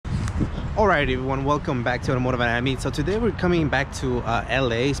Alright everyone, welcome back to Automotive Miami. So today we're coming back to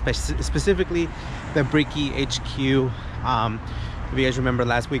LA, specifically the Bricky HQ. If you guys remember,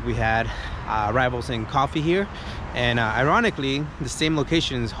 last week we had Rivals and Coffee here, and ironically the same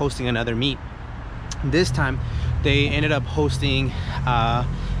location is hosting another meet. This time they ended up hosting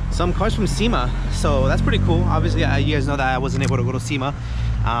some cars from SEMA, so that's pretty cool. Obviously you guys know that I wasn't able to go to SEMA,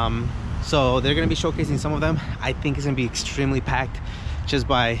 so they're going to be showcasing some of them. I think it's going to be extremely packed. Just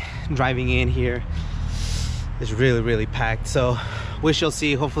by driving in here, it's really packed, so we shall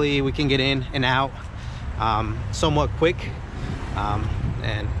see. Hopefully we can get in and out somewhat quick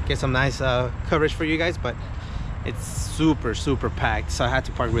and get some nice coverage for you guys, but it's super packed, so I had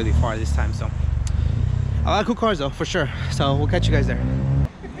to park really far this time. So a lot of cool cars though, for sure, so we'll catch you guys there.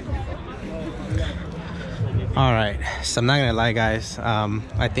 All right, so I'm not gonna lie guys,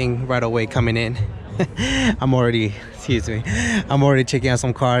 I think right away coming in I'm already checking out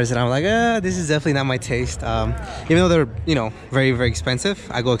some cars, and I'm like, this is definitely not my taste. Even though they're, you know, very expensive,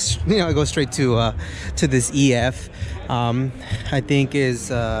 I go straight to this EF. I think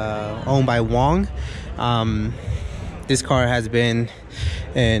is owned by Wong. This car has been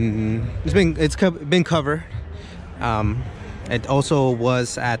it's been covered. It also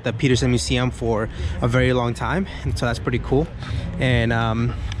was at the Peterson Museum for a very long time, and so that's pretty cool.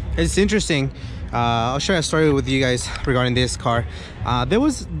 And it's interesting. I'll share a story with you guys regarding this car.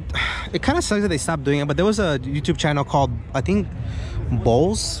 It kind of sucks that they stopped doing it, but there was a YouTube channel called, I think,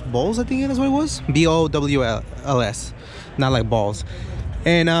 Bowls, I think that's what it was. BOWLS, not like balls.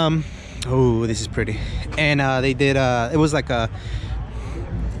 And oh, this is pretty. And they did it was like a,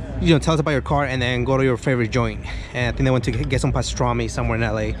 you know, tell us about your car and then go to your favorite joint. And I think they went to get some pastrami somewhere in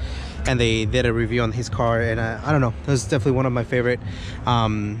LA, and they did a review on his car, and I don't know, it was definitely one of my favorite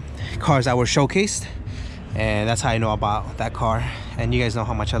cars that were showcased, and that's how I know about that car. And you guys know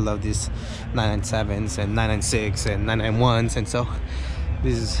how much I love these 997s and 996 and 991s, and so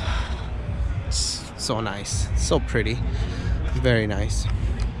this is so nice, so pretty, very nice.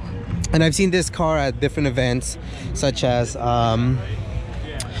 And I've seen this car at different events such as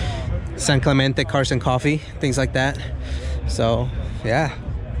San Clemente Cars and Coffee, things like that. So yeah,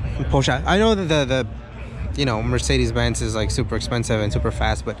 Porsche. I know that the you know, Mercedes-Benz is like super expensive and super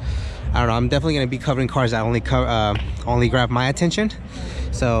fast, but I don't know, I'm definitely going to be covering cars that only grab my attention.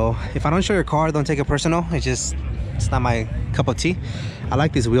 So if I don't show your car, don't take it personal. It's not my cup of tea. I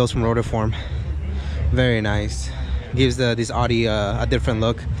like these wheels from Rotiform, very nice. Gives this Audi a different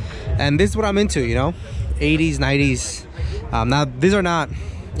look, and this is what I'm into, you know, 80s 90s. Now these are not,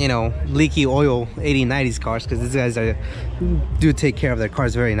 you know, leaky oil 80s 90s cars, because these guys do take care of their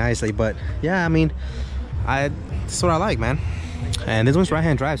cars very nicely. But yeah, I mean, that's what I like, man. And this one's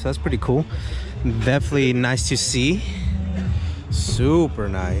right-hand drive, so that's pretty cool. Definitely nice to see, super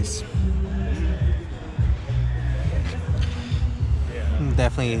nice.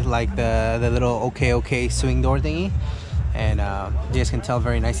 Definitely like the little okay swing door thingy, and you guys can tell,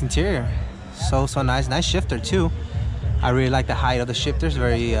 very nice interior, so nice shifter too. I really like the height of the shifters,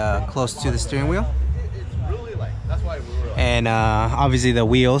 very close to the steering wheel. And obviously the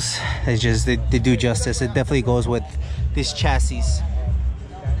wheels, it's just they do justice. It definitely goes with this chassis.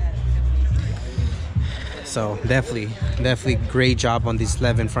 So definitely great job on this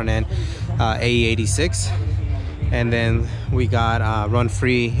 11 front end AE86. And then we got Run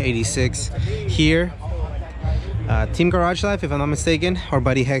Free 86 here. Team Garage Life, if I'm not mistaken. Our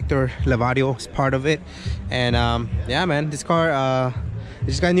buddy Hector Levadio is part of it. And yeah, man, this car it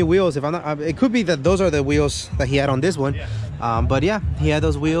just got new wheels. If I'm not, it could be that those are the wheels that he had on this one. But yeah, he had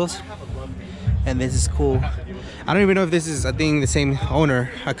those wheels, and this is cool. I don't even know if this is, I think, the same owner.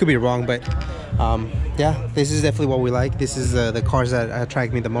 I could be wrong, but yeah, this is definitely what we like. This is the cars that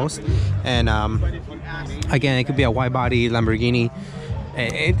attract me the most. And again, it could be a wide body Lamborghini.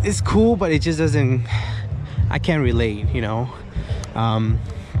 It's cool, but it just doesn't, I can't relate, you know.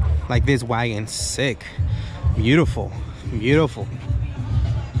 Like this wagon, sick, beautiful,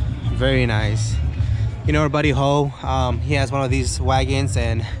 very nice. You know, our buddy Ho, he has one of these wagons,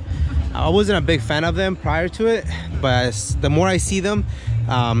 and I wasn't a big fan of them prior to it, but the more I see them,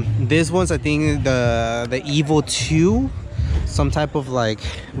 this one's, I think, the Evo 2, some type of like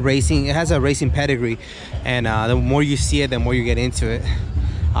racing. It has a racing pedigree, and the more you see it, the more you get into it.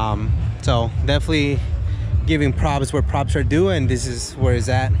 So definitely giving props where props are due, and this is where it's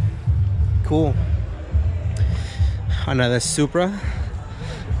at. Cool. Another Supra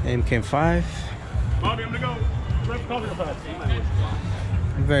MK5. Bobby, I'm gonna go.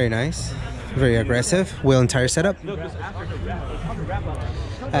 Very nice, very aggressive. Wheel and tire setup.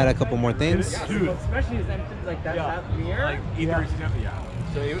 Add a couple more things. Dude, especially like that mirror. Like either, yeah.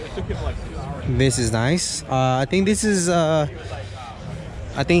 This is nice. I think this is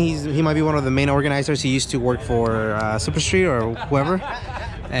I think he might be one of the main organizers. He used to work for Super Street or whoever,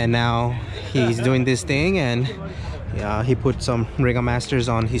 and now he's doing this thing, and he put some Ring Masters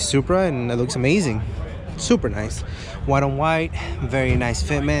on his Supra, and it looks amazing. Super nice. White on white, very nice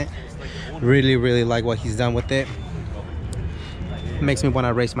fitment. Really like what he's done with it. Makes me want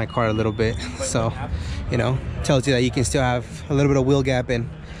to race my car a little bit. So, you know, tells you that you can still have a little bit of wheel gap and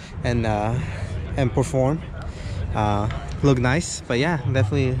perform. Look nice, but yeah,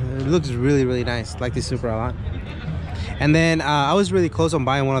 definitely it looks really nice. Like this Supra a lot. And then I was really close on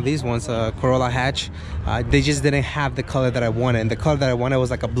buying one of these ones, Corolla hatch. They just didn't have the color that I wanted, and the color that I wanted was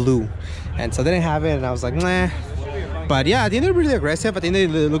like a blue, and so they didn't have it, and I was like, nah. But yeah, I think they're really aggressive. I think they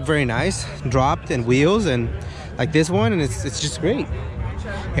look very nice, dropped and wheels, and like this one, and it's just great.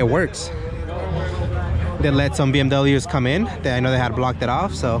 It works. They let some BMWs come in. I know they had blocked it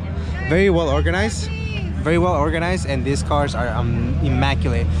off, so very well organized. Very well organized, and these cars are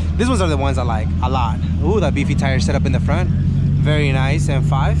immaculate. These ones are the ones I like a lot. Ooh, that beefy tire set up in the front, very nice.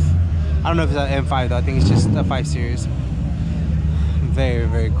 M5. I don't know if it's an M5 though. I think it's just a 5 Series.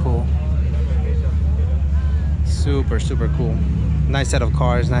 Very cool. Super cool. Nice set of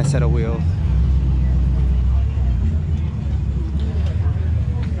cars, nice set of wheels.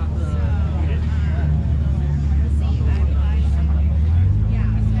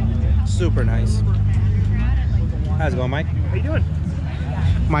 Super nice. How's it going, Mike? How you doing?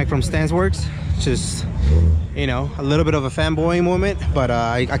 Mike from Stansworks. Just, you know, a little bit of a fanboy moment, but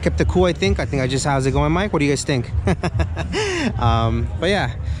I kept it cool. I think I just, how's it going, Mike? What do you guys think? But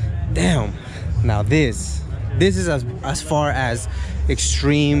yeah, damn. Now this is as far as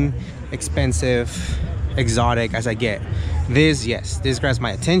extreme, expensive, exotic as I get. Yes, this grabs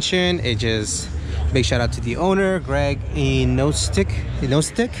my attention. It just, big shout out to the owner, Greg Enostick.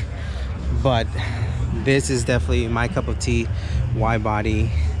 But this is definitely my cup of tea. Wide body,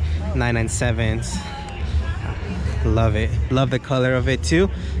 997s. Love it. Love the color of it too.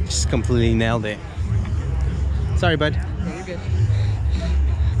 Just completely nailed it. Sorry, bud. You're good.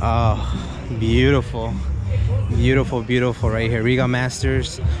 Oh, beautiful. Beautiful right here. Ring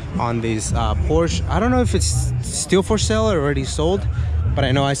Masters on this Porsche. I don't know if it's still for sale or already sold, but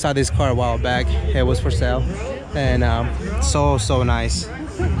I know I saw this car a while back. It was for sale, and so nice.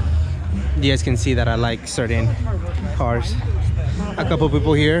 You guys can see that I like certain cars. A couple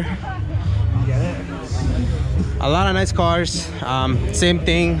people here. A lot of nice cars. Same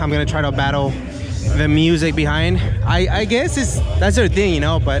thing. I'm gonna try to battle the music behind. I guess that's their thing, you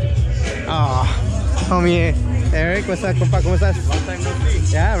know. But homie Eric, what's up, compa? ¿Cómo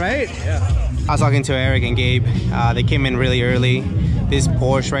estás? Yeah, right. Yeah. I was talking to Eric and Gabe. They came in really early. This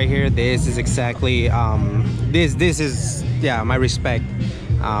Porsche right here. This is exactly. This is, yeah, my respect.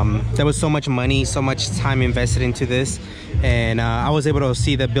 There was so much money, so much time invested into this, and I was able to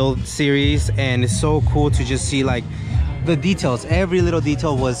see the build series, and it's so cool to just see like the details. Every little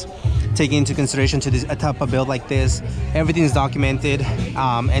detail was taken into consideration to this, a type of build like this. Everything's documented,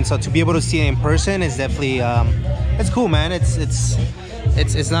 and so to be able to see it in person is definitely it's cool, man. It's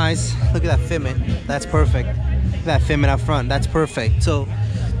nice. Look at that fitment. That's perfect. That fitment up front. That's perfect. So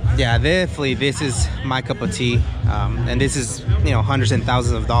yeah, definitely this is my cup of tea, and this is, you know, hundreds and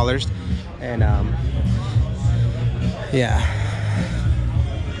thousands of dollars, and yeah.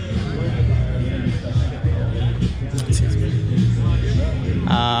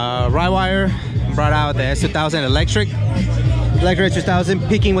 Rywire brought out the S2000 electric 2000,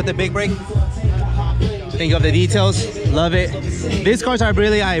 peaking with the big brake. Think of the details, love it. These cars are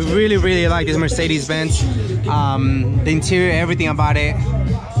I really like this Mercedes-Benz. The interior, everything about it.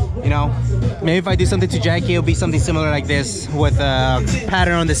 You know, maybe if I do something to Jackie, it'll be something similar like this, with a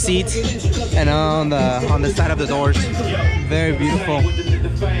pattern on the seats and on the side of the doors. Very beautiful.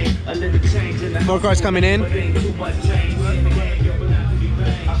 More cars coming in.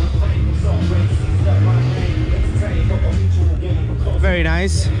 Very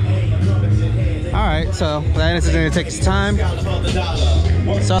nice. All right, so this is gonna take its time.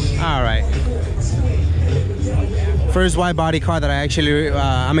 So, all right. First wide body car that I actually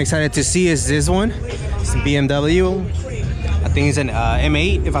I'm excited to see is this one. It's a BMW. I think it's an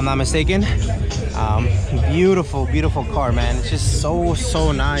M8 if I'm not mistaken. Beautiful car, man. It's just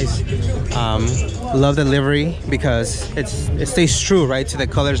so nice. Love the livery because it stays true, right, to the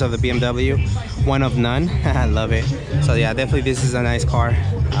colors of the BMW. One of none. I love it. So yeah, definitely this is a nice car.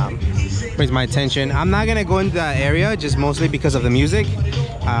 Brings my attention. I'm not gonna go into that area just mostly because of the music.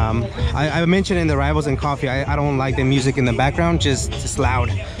 I mentioned in the Rivals and Coffee, I don't like the music in the background, just loud,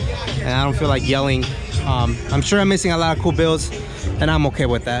 and I don't feel like yelling. I'm sure I'm missing a lot of cool builds. and I'm okay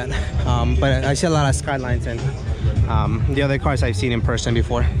with that. But I see a lot of Skylines and the other cars I've seen in person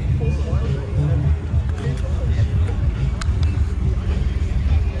before.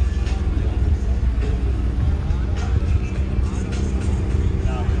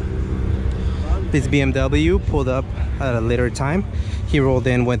 This BMW pulled up at a later time. He rolled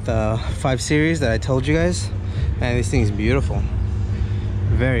in with the 5 Series that I told you guys, and this thing is beautiful.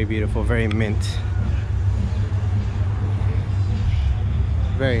 Very beautiful, very mint.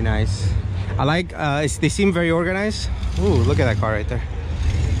 Very nice. I like, they seem very organized. Ooh, look at that car right there.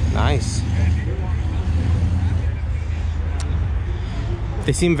 Nice.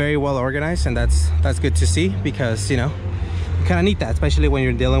 They seem very well organized, and that's good to see, because, you know, you kind of need that, especially when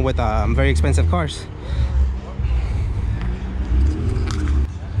you're dealing with very expensive cars.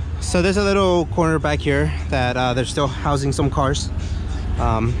 So there's a little corner back here that they're still housing some cars.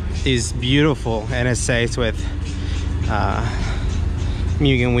 These beautiful NSAs with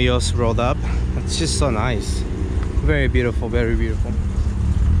Mugen wheels rolled up. It's just so nice. Very beautiful, very beautiful.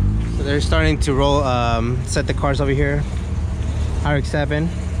 So they're starting to roll, set the cars over here. RX-7.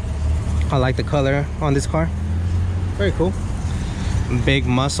 I like the color on this car. Very cool. Big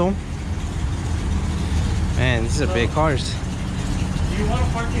muscle. Man, these are big cars. Do you want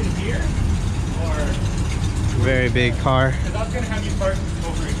to park in here, or? Very big car. Because I was going to have you park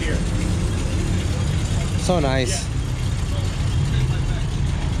over here. So nice. Yeah.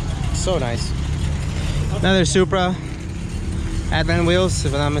 So nice. Another Supra. Advent wheels,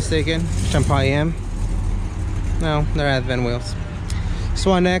 if I'm not mistaken. Which I probably am. No, they're Advent wheels.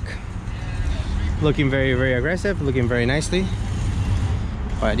 Swan neck. Looking very, very aggressive. Looking very nicely.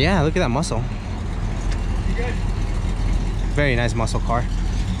 But yeah, look at that muscle. You good? Very nice muscle car.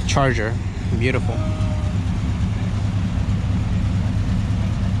 Charger. Beautiful.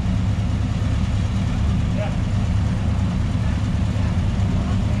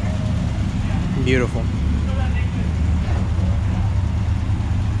 Beautiful.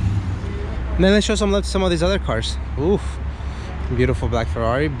 And then let's show some of these other cars. Oof. Beautiful black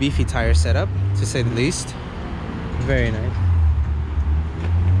Ferrari. Beefy tire setup, to say the least. Very nice.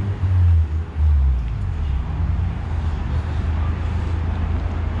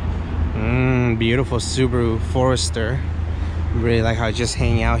 Beautiful Subaru Forester. Really like how it's just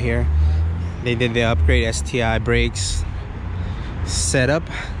hanging out here. They did the upgrade STI brakes setup.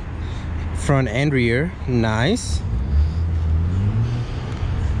 Front and rear. Nice.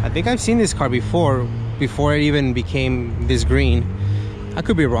 I think I've seen this car before it even became this green. I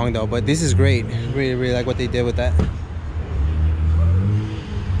could be wrong though, but this is great. Really, really like what they did with that.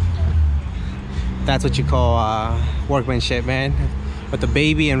 That's what you call workmanship, man. With the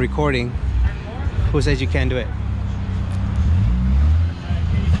baby and recording. Who says you can't do it? Can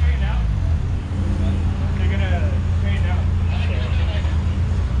you straighten out? They're going to straighten out.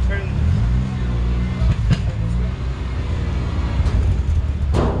 Turn.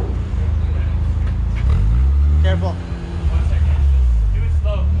 Careful. 1 second. Do it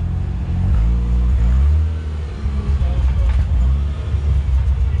slow.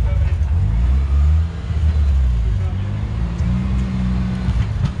 Keep coming.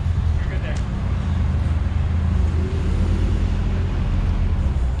 You're good there.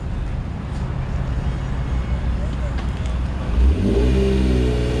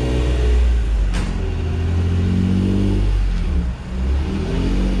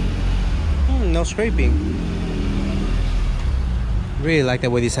 No scraping. Really like the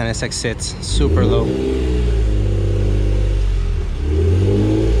way this NSX sits. Super low.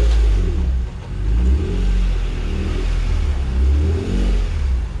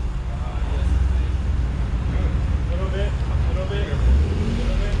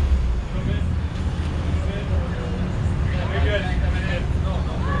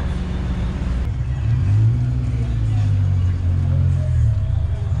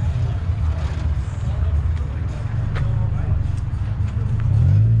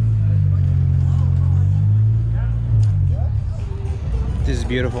 This is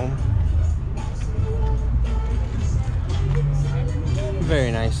beautiful.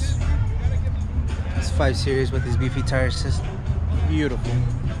 Very nice. It's 5 Series with these beefy tires. It's beautiful.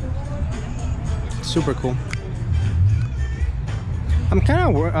 Super cool. I'm kind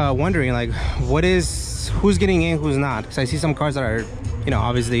of wondering, like, who's getting in, who's not? Because I see some cars that are, you know,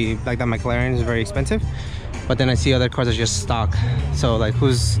 obviously like that McLaren is very expensive, but then I see other cars that are just stock. So like,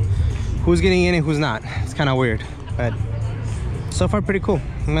 who's getting in and who's not? It's kind of weird, but so far pretty cool.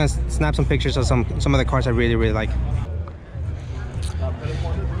 I'm gonna snap some pictures of some of the cars I really, really like.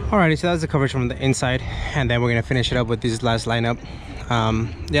 Alrighty, so that's the coverage from the inside, and then we're gonna finish it up with this last lineup.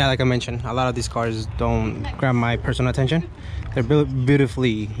 Yeah, like I mentioned, a lot of these cars don't grab my personal attention. They're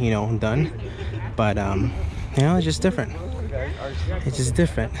beautifully, you know, done, but you know, it's just different. It's just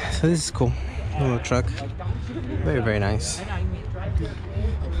different. So this is cool. Little truck, very, very nice.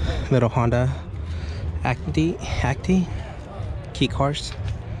 Little Honda Acti key cars,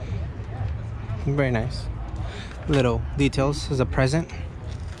 very nice. Little details as a present.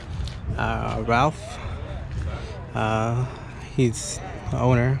 Ralph, he's the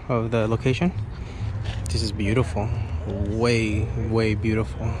owner of the location. This is beautiful, way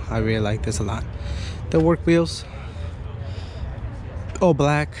beautiful. I really like this a lot. The work wheels, all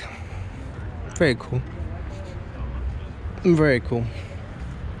black, very cool, very cool.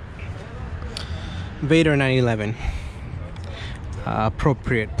 Vader 911,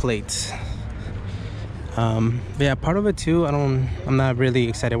 appropriate plates. But yeah, part of it too, I'm not really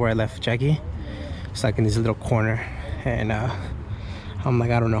excited where I left Jackie. It's like in this little corner, and I'm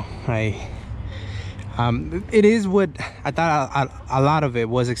like, I don't know. It is what I thought. A lot of it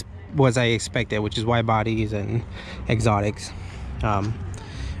was I expected, which is wide bodies and exotics,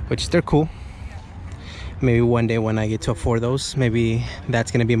 which they're cool. Maybe one day when I get to afford those, maybe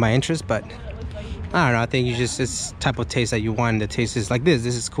that's gonna be my interest. But I don't know. I think you just, this type of taste that you want. The taste is like this.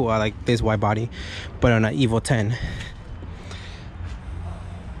 This is cool. I like this wide body, but on an Evo 10.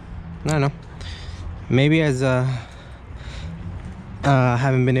 I don't know. Maybe as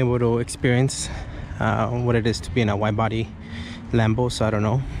haven't been able to experience what it is to be in a wide body Lambo, so I don't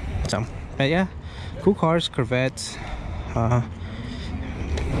know. So, but yeah, cool cars, Corvettes,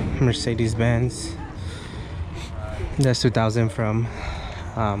 Mercedes-Benz. That's 2000 from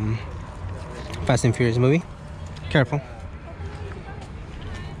Fast and Furious movie. Careful.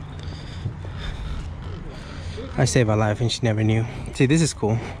 I saved her life and she never knew. See, this is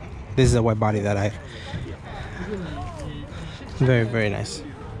cool. This is a wide body that I... Very, very nice.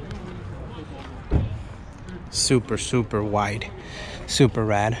 Super wide. Super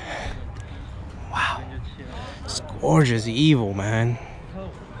rad. Wow. It's gorgeous. Evil, man.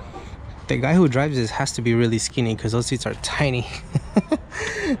 The guy who drives this has to be really skinny because those seats are tiny.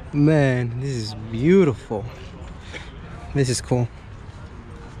 Man, this is beautiful. This is cool.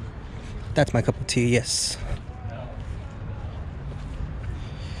 That's my cup of tea, yes.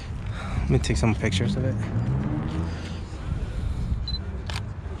 Let me take some pictures of it.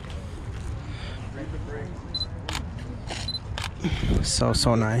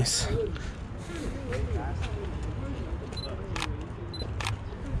 So nice.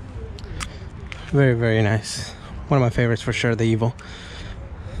 Very, very nice. One of my favorites for sure, the Evo.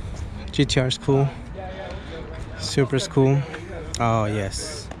 GTR is cool. Supra's cool. Oh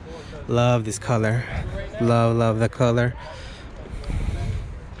yes, love this color. Love the color.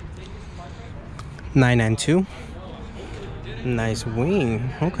 992. Nice wing.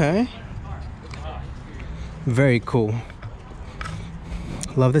 Okay. Very cool.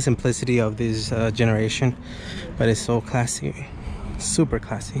 Love the simplicity of this generation, but it's so classy. Super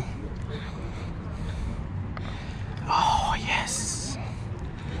classy. Oh yes.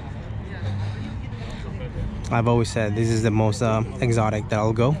 I've always said this is the most exotic that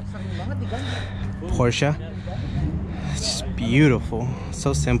I'll go. Porsche. It's just beautiful.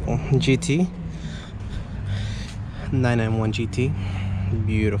 So simple. GT. 991 GT.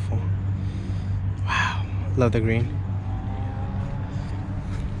 Beautiful. Wow. Love the green.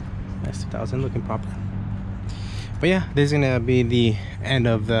 Nice 2000, looking proper. But yeah, this is gonna be the end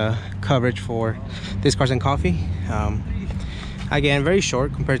of the coverage for this Cars and Coffee. Again, very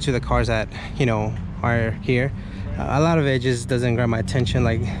short compared to the cars that, you know, are here. A lot of it just doesn't grab my attention.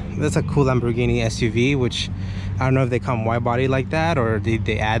 Like, that's a cool Lamborghini SUV, which I don't know if they come wide body like that or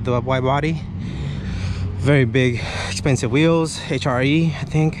they add the wide body. Very big, expensive wheels, HRE, I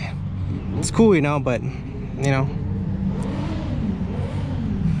think. It's cool, you know, but, you know,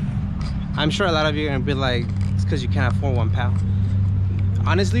 I'm sure a lot of you are gonna be like, it's because you can't afford one, pal.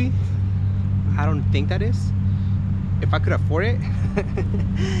 Honestly, I don't think that is. If I could afford it,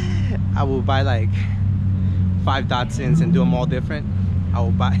 I will buy like 5 Datsuns and do them all different. I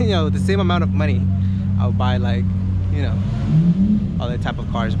will buy, you know, the same amount of money. I'll buy like, you know, other type of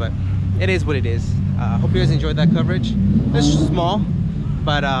cars, but it is what it is. Hope you guys enjoyed that coverage. It's small,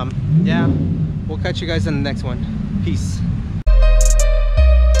 but yeah, we'll catch you guys in the next one. Peace.